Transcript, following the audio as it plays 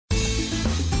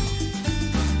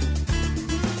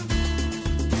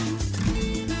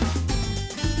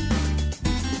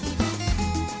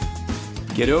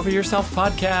Get Over Yourself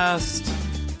podcast.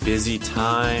 Busy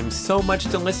time, so much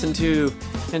to listen to,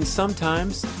 and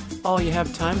sometimes all you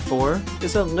have time for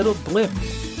is a little blip.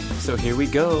 So here we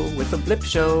go with the Blip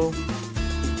Show.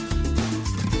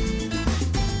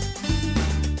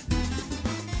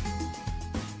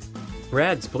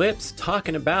 Brad's Blips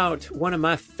talking about one of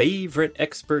my favorite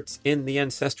experts in the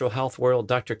ancestral health world,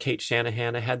 Dr. Cate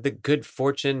Shanahan. I had the good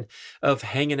fortune of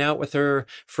hanging out with her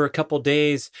for a couple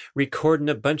days, recording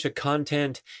a bunch of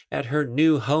content at her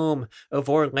new home of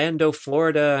Orlando,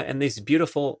 Florida, and this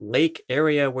beautiful lake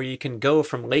area where you can go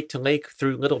from lake to lake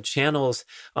through little channels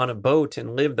on a boat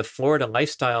and live the Florida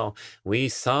lifestyle. We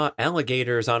saw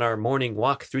alligators on our morning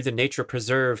walk through the nature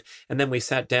preserve, and then we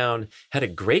sat down, had a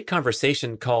great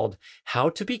conversation called How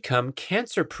to Become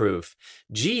Cancer-Proof.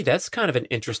 Gee, that's kind of an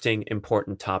interesting,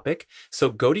 important topic. So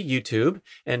go to YouTube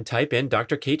and type in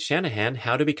Dr. Cate Shanahan,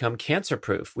 How to Become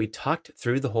Cancer-Proof. We talked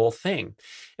through the whole thing.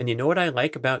 And you know what I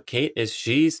like about Cate is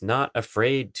she's not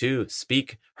afraid to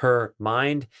speak her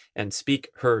mind and speak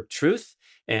her truth.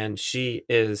 And she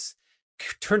is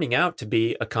turning out to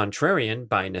be a contrarian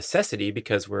by necessity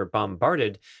because we're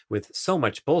bombarded with so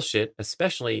much bullshit,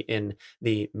 especially in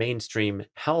the mainstream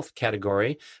health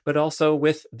category, but also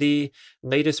with the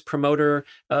latest promoter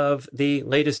of the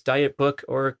latest diet book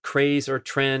or craze or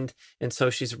trend. And so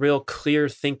she's real clear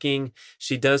thinking.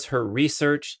 She does her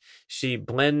research. She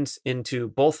blends into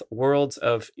both worlds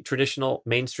of traditional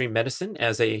mainstream medicine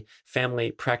as a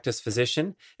family practice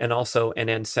physician and also an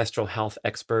ancestral health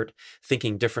expert,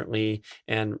 thinking differently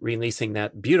and releasing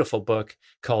that beautiful book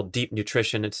called Deep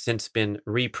Nutrition. It's since been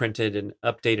reprinted and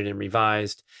updated and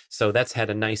revised. So that's had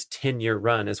a nice 10-year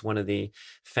run as one of the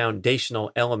foundational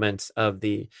elements of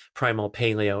the primal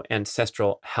paleo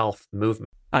ancestral health movement.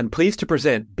 I'm pleased to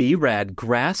present B-Rad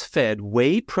grass-fed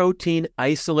whey protein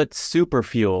isolate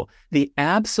superfuel, the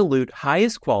absolute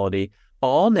highest quality,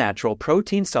 all-natural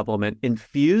protein supplement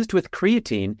infused with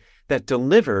creatine that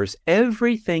delivers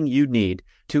everything you need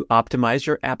to optimize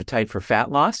your appetite for fat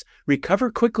loss,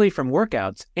 recover quickly from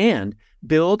workouts, and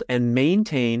build and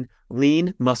maintain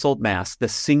lean muscle mass, the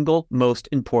single most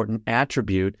important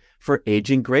attribute for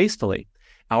aging gracefully.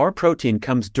 Our protein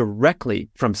comes directly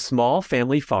from small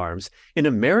family farms in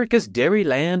America's dairy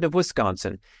land of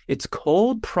Wisconsin. It's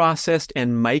cold processed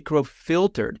and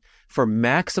microfiltered for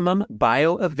maximum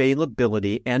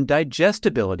bioavailability and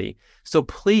digestibility. So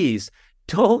please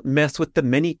don't mess with the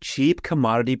many cheap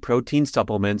commodity protein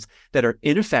supplements that are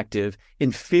ineffective,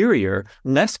 inferior,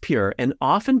 less pure, and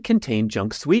often contain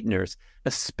junk sweeteners,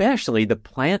 especially the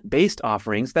plant-based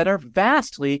offerings that are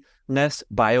vastly less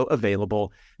bioavailable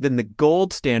than the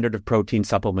gold standard of protein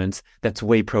supplements, that's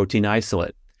whey protein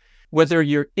isolate. Whether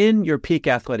you're in your peak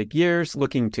athletic years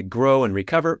looking to grow and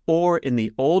recover, or in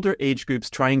the older age groups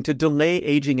trying to delay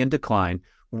aging and decline,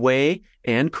 whey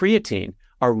and creatine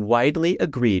are widely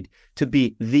agreed to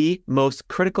be the most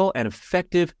critical and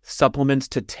effective supplements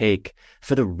to take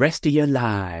for the rest of your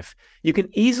life. You can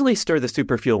easily stir the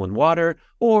superfuel in water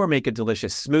or make a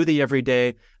delicious smoothie every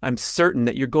day. I'm certain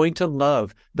that you're going to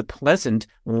love the pleasant,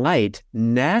 light,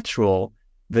 natural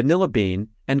vanilla bean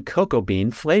and cocoa bean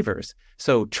flavors.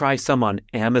 So try some on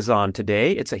Amazon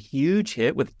today. It's a huge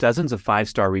hit with dozens of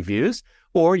 5-star reviews.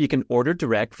 Or you can order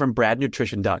direct from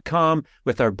bradnutrition.com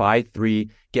with our buy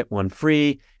 3, get 1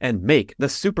 free, and make the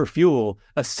superfuel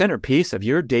a centerpiece of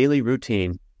your daily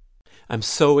routine. I'm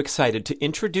so excited to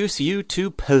introduce you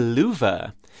to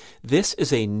Peluva. This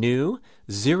is a new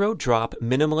zero-drop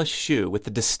minimalist shoe with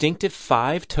the distinctive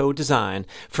 5-toe design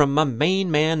from my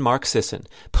main man, Mark Sisson.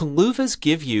 Peluvas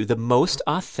give you the most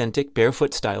authentic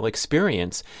barefoot style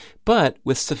experience, but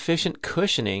with sufficient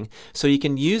cushioning so you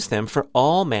can use them for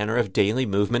all manner of daily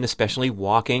movement, especially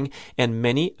walking and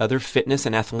many other fitness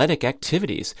and athletic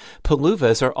activities.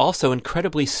 Peluvas are also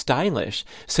incredibly stylish,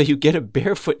 so you get a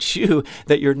barefoot shoe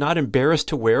that you're not embarrassed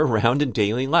to wear around in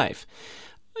daily life.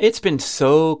 It's been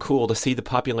so cool to see the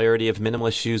popularity of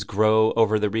minimalist shoes grow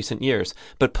over the recent years,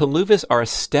 but Peluvas are a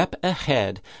step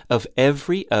ahead of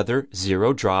every other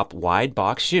zero-drop wide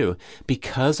box shoe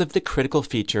because of the critical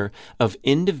feature of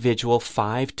individual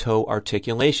 5-toe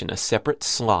articulation, a separate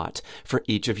slot for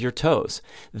each of your toes.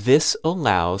 This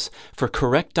allows for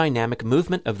correct dynamic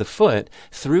movement of the foot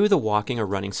through the walking or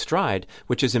running stride,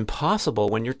 which is impossible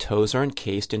when your toes are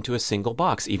encased into a single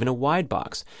box, even a wide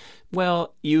box.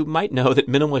 Well, you might know that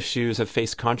minimalist shoes have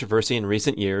faced controversy in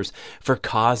recent years for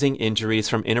causing injuries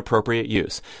from inappropriate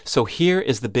use. So here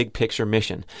is the big picture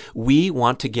mission. We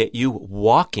want to get you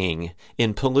walking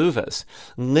in paluvas,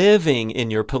 living in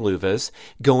your paluvas,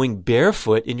 going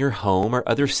barefoot in your home or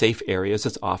other safe areas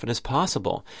as often as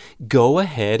possible. Go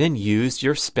ahead and use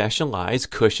your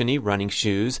specialized cushiony running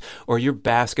shoes or your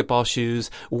basketball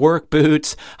shoes, work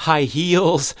boots, high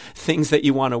heels, things that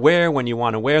you want to wear when you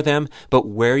want to wear them, but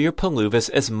wear your paluvas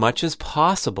as much as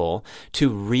possible to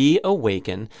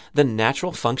reawaken the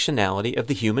natural functionality of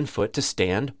the human foot to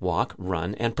stand, walk,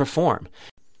 run, and perform.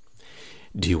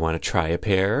 Do you want to try a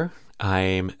pair?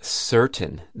 I'm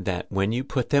certain that when you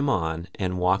put them on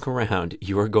and walk around,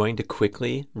 you are going to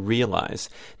quickly realize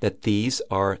that these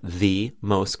are the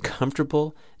most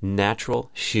comfortable,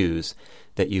 natural shoes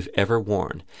that you've ever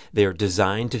worn. They are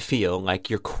designed to feel like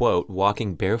you're, quote,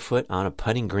 walking barefoot on a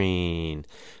putting green.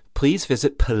 Please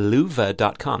visit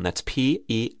peluva.com, that's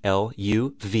Peluva,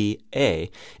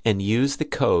 and use the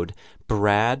code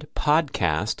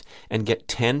BRADPODCAST and get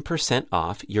 10%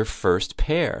 off your first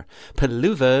pair.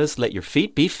 Peluvas, let your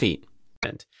feet be feet.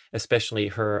 Especially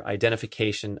her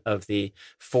identification of the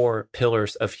 4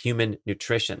 pillars of human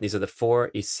nutrition. These are the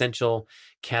 4 essential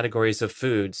categories of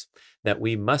foods that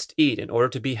we must eat in order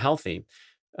to be healthy.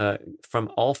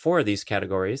 From all 4 of these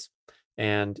categories,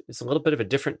 and it's a little bit of a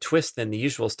different twist than the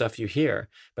usual stuff you hear,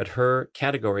 but her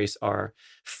categories are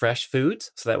fresh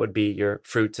foods. So that would be your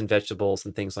fruits and vegetables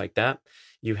and things like that.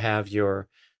 You have your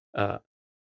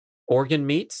organ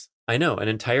meats. I know, an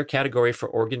entire category for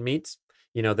organ meats.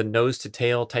 You know, the nose to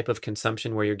tail type of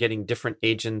consumption where you're getting different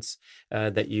agents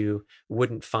that you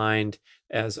wouldn't find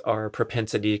as our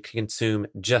propensity to consume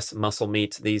just muscle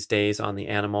meats these days on the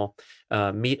animal.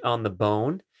 Meat on the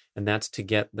bone. And that's to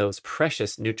get those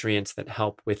precious nutrients that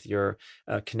help with your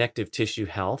connective tissue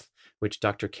health, which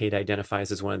Dr. Cate identifies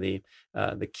as one of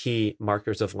the key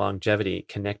markers of longevity,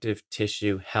 connective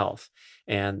tissue health.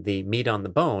 And the meat on the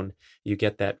bone, you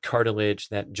get that cartilage,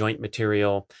 that joint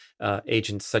material,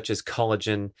 agents such as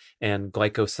collagen and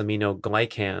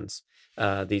glycosaminoglycans.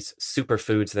 These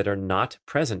superfoods that are not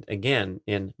present, again,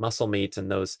 in muscle meats and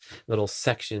those little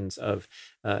sections of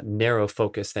narrow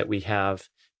focus that we have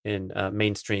in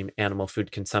mainstream animal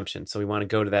food consumption. So we want to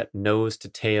go to that nose to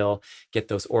tail, get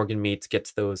those organ meats,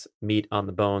 gets those meat on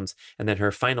the bones. And then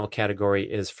her final category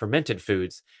is fermented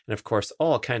foods. And of course,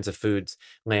 all kinds of foods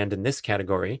land in this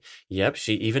category. Yep,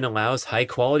 she even allows high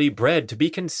quality bread to be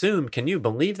consumed. Can you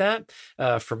believe that?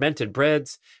 Fermented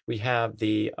breads. We have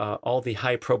the all the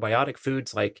high probiotic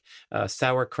foods like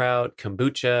sauerkraut,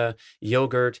 kombucha,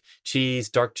 yogurt, cheese,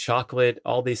 dark chocolate,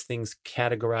 all these things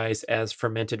categorized as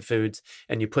fermented foods.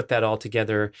 And you put that all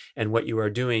together, and what you are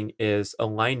doing is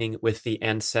aligning with the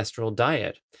ancestral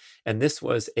diet. And this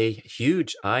was a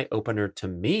huge eye-opener to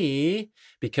me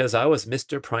because I was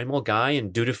Mr. Primal Guy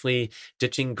and dutifully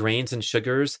ditching grains and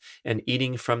sugars and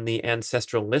eating from the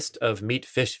ancestral list of meat,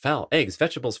 fish, fowl, eggs,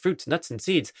 vegetables, fruits, nuts, and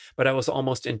seeds. But I was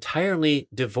almost entirely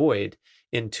devoid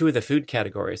in 2 of the food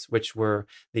categories, which were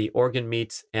the organ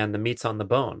meats and the meats on the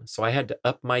bone. So I had to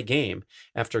up my game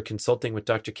after consulting with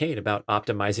Dr. Cate about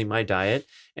optimizing my diet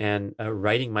and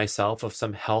righting myself of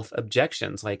some health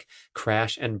objections like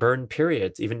crash and burn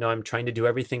periods. Even though I'm trying to do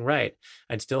everything right,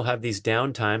 I'd still have these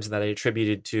down times that I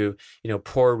attributed to,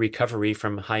 poor recovery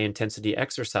from high intensity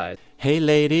exercise. Hey,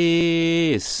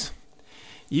 ladies.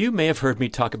 You may have heard me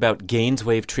talk about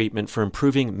GAINSWave treatment for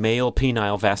improving male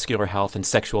penile vascular health and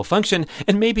sexual function,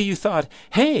 and maybe you thought,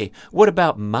 hey, what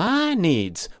about my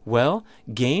needs? Well,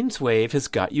 GAINSWave has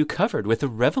got you covered with a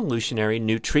revolutionary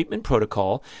new treatment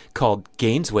protocol called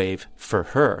GAINSWave for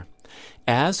Her.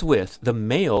 As with the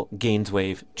male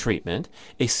GAINSWave treatment,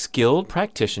 a skilled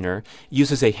practitioner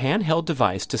uses a handheld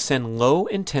device to send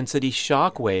low-intensity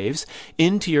shock waves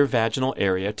into your vaginal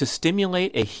area to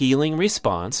stimulate a healing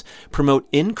response, promote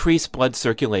increased blood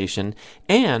circulation,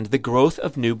 and the growth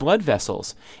of new blood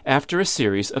vessels. After a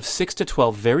series of 6 to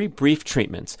 12 very brief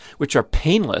treatments, which are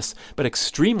painless but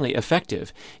extremely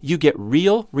effective, you get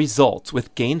real results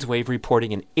with GAINSWave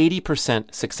reporting an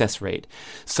 80% success rate.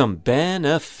 Some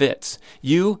benefits.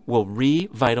 You will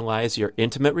revitalize your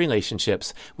intimate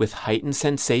relationships with heightened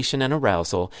sensation and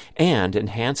arousal and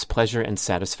enhanced pleasure and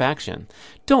satisfaction.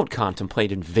 Don't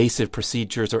contemplate invasive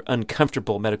procedures or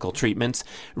uncomfortable medical treatments.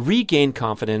 Regain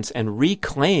confidence and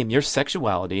reclaim your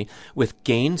sexuality with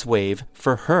GAINSWave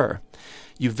for Her.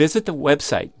 You visit the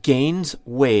website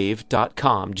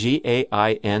gainswave.com,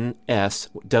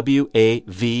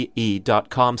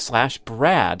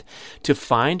 GAINSWAVE.com/Brad to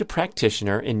find a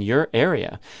practitioner in your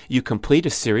area. You complete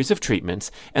a series of treatments,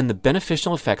 and the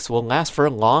beneficial effects will last for a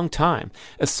long time,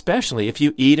 especially if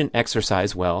you eat and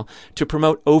exercise well to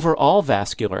promote overall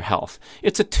vascular health.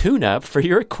 It's a tune-up for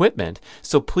your equipment,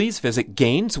 so please visit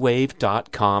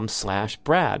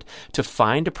gainswave.com/Brad to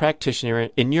find a practitioner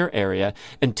in your area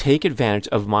and take advantage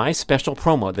of my special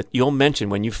promo that you'll mention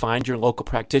when you find your local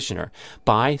practitioner.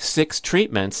 Buy 6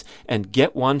 treatments and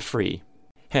get one free.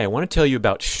 Hey, I want to tell you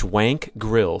about Schwank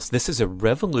Grills. This is a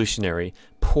revolutionary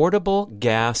portable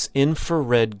gas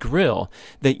infrared grill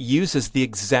that uses the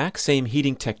exact same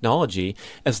heating technology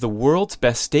as the world's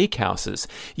best steakhouses.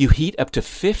 You heat up to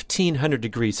 1,500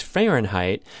 degrees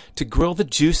Fahrenheit to grill the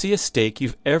juiciest steak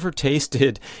you've ever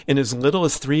tasted in as little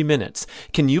as 3 minutes.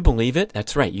 Can you believe it?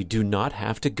 That's right. You do not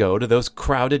have to go to those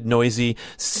crowded, noisy,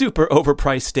 super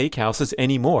overpriced steakhouses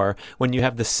anymore when you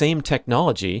have the same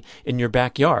technology in your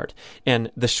backyard.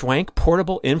 And the Schwank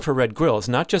portable infrared grill is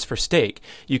not just for steak.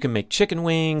 You can make chicken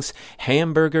wings,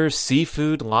 hamburgers,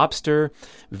 seafood, lobster,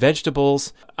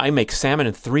 vegetables. I make salmon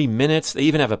in 3 minutes. They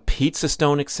even have a pizza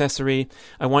stone accessory.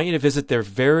 I want you to visit their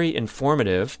very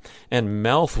informative and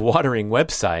mouth-watering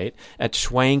website at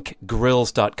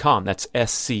schwankgrills.com. That's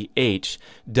SCHWANK.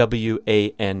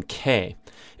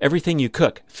 Everything you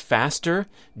cook, faster,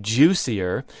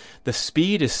 juicier. The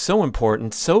speed is so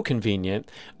important, so convenient.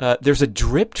 There's a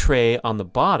drip tray on the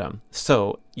bottom,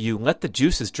 so you let the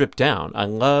juices drip down. I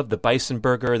love the bison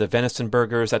burger, the venison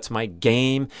burgers. That's my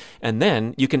game. And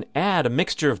then you can add a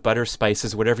mixture of butter,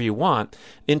 spices, whatever you want,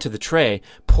 into the tray.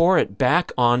 Pour it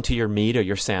back onto your meat or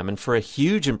your salmon for a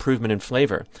huge improvement in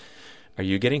flavor. Are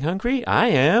you getting hungry? I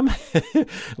am.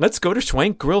 Let's go to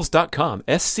schwankgrills.com,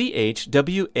 SCHWANK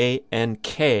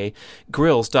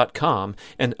grills.com,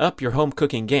 and up your home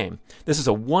cooking game. This is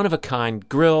a one-of-a-kind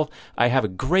grill. I have a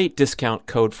great discount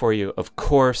code for you, of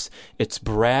course. It's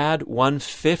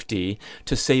BRAD150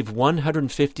 to save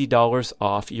 $150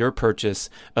 off your purchase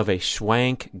of a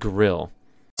Schwank grill.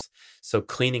 So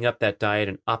cleaning up that diet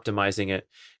and optimizing it,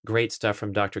 great stuff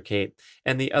from Dr. Cate.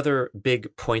 And the other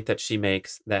big point that she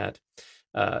makes that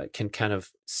can kind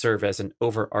of serve as an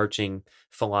overarching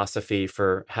philosophy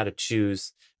for how to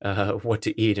choose what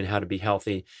to eat and how to be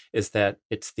healthy is that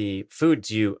it's the foods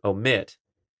you omit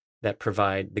that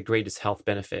provide the greatest health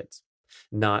benefits,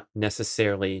 not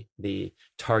necessarily the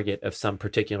target of some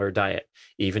particular diet.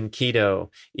 Even keto,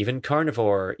 even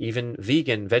carnivore, even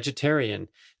vegan, vegetarian,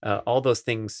 all those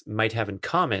things might have in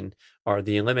common are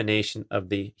the elimination of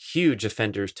the huge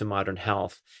offenders to modern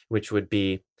health, which would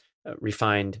be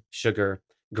refined sugar,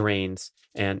 grains,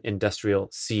 and industrial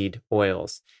seed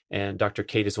oils. And Dr.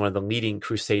 Cate is one of the leading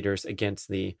crusaders against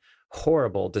the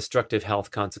horrible destructive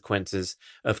health consequences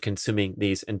of consuming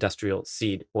these industrial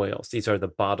seed oils. These are the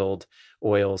bottled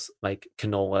oils like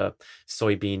canola,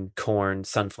 soybean, corn,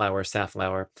 sunflower,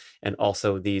 safflower, and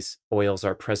also these oils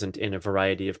are present in a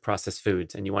variety of processed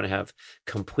foods. And you want to have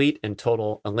complete and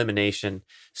total elimination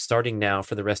starting now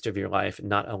for the rest of your life,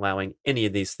 not allowing any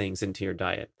of these things into your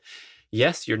diet.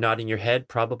 Yes, you're nodding your head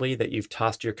probably that you've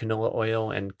tossed your canola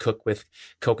oil and cook with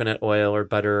coconut oil or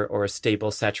butter or a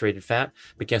stable saturated fat.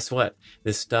 But guess what?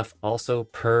 This stuff also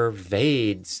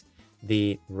pervades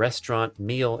the restaurant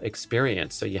meal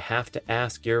experience. So you have to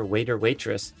ask your waiter,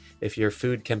 waitress if your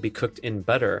food can be cooked in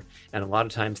butter. And a lot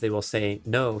of times they will say,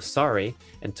 no, sorry,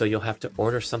 until you'll have to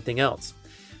order something else.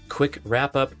 Quick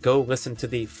wrap up. Go listen to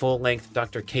the full-length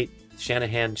Dr. Cate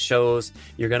Shanahan shows.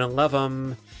 You're going to love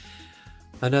them.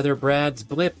 Another Brad's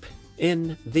Blip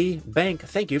in the bank.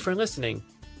 Thank you for listening.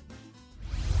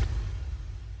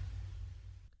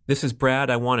 This is Brad.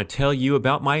 I want to tell you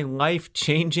about my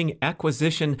life-changing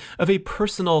acquisition of a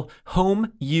personal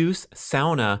home-use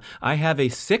sauna. I have a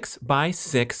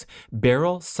 6x6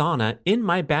 barrel sauna in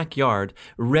my backyard,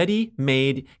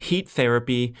 ready-made heat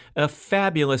therapy, a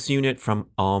fabulous unit from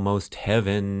Almost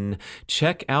Heaven.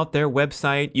 Check out their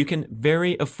website. You can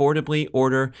very affordably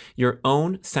order your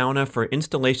own sauna for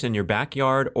installation in your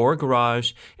backyard or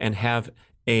garage and have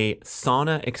a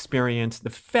sauna experience,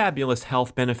 the fabulous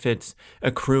health benefits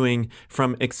accruing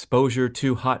from exposure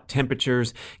to hot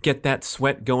temperatures. Get that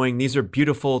sweat going. These are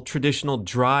beautiful traditional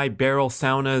dry barrel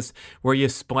saunas where you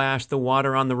splash the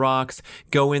water on the rocks,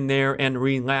 go in there and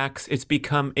relax. It's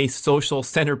become a social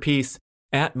centerpiece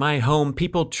at my home.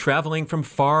 People traveling from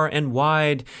far and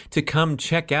wide to come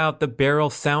check out the barrel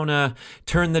sauna,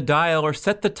 turn the dial or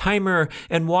set the timer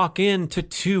and walk in to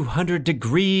 200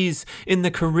 degrees in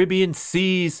the Caribbean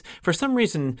seas. For some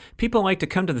reason, people like to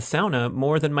come to the sauna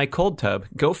more than my cold tub.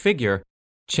 Go figure.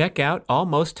 Check out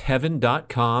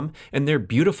almostheaven.com and their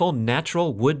beautiful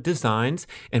natural wood designs,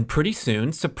 and pretty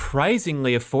soon,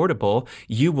 surprisingly affordable,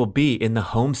 you will be in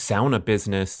the home sauna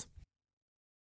business.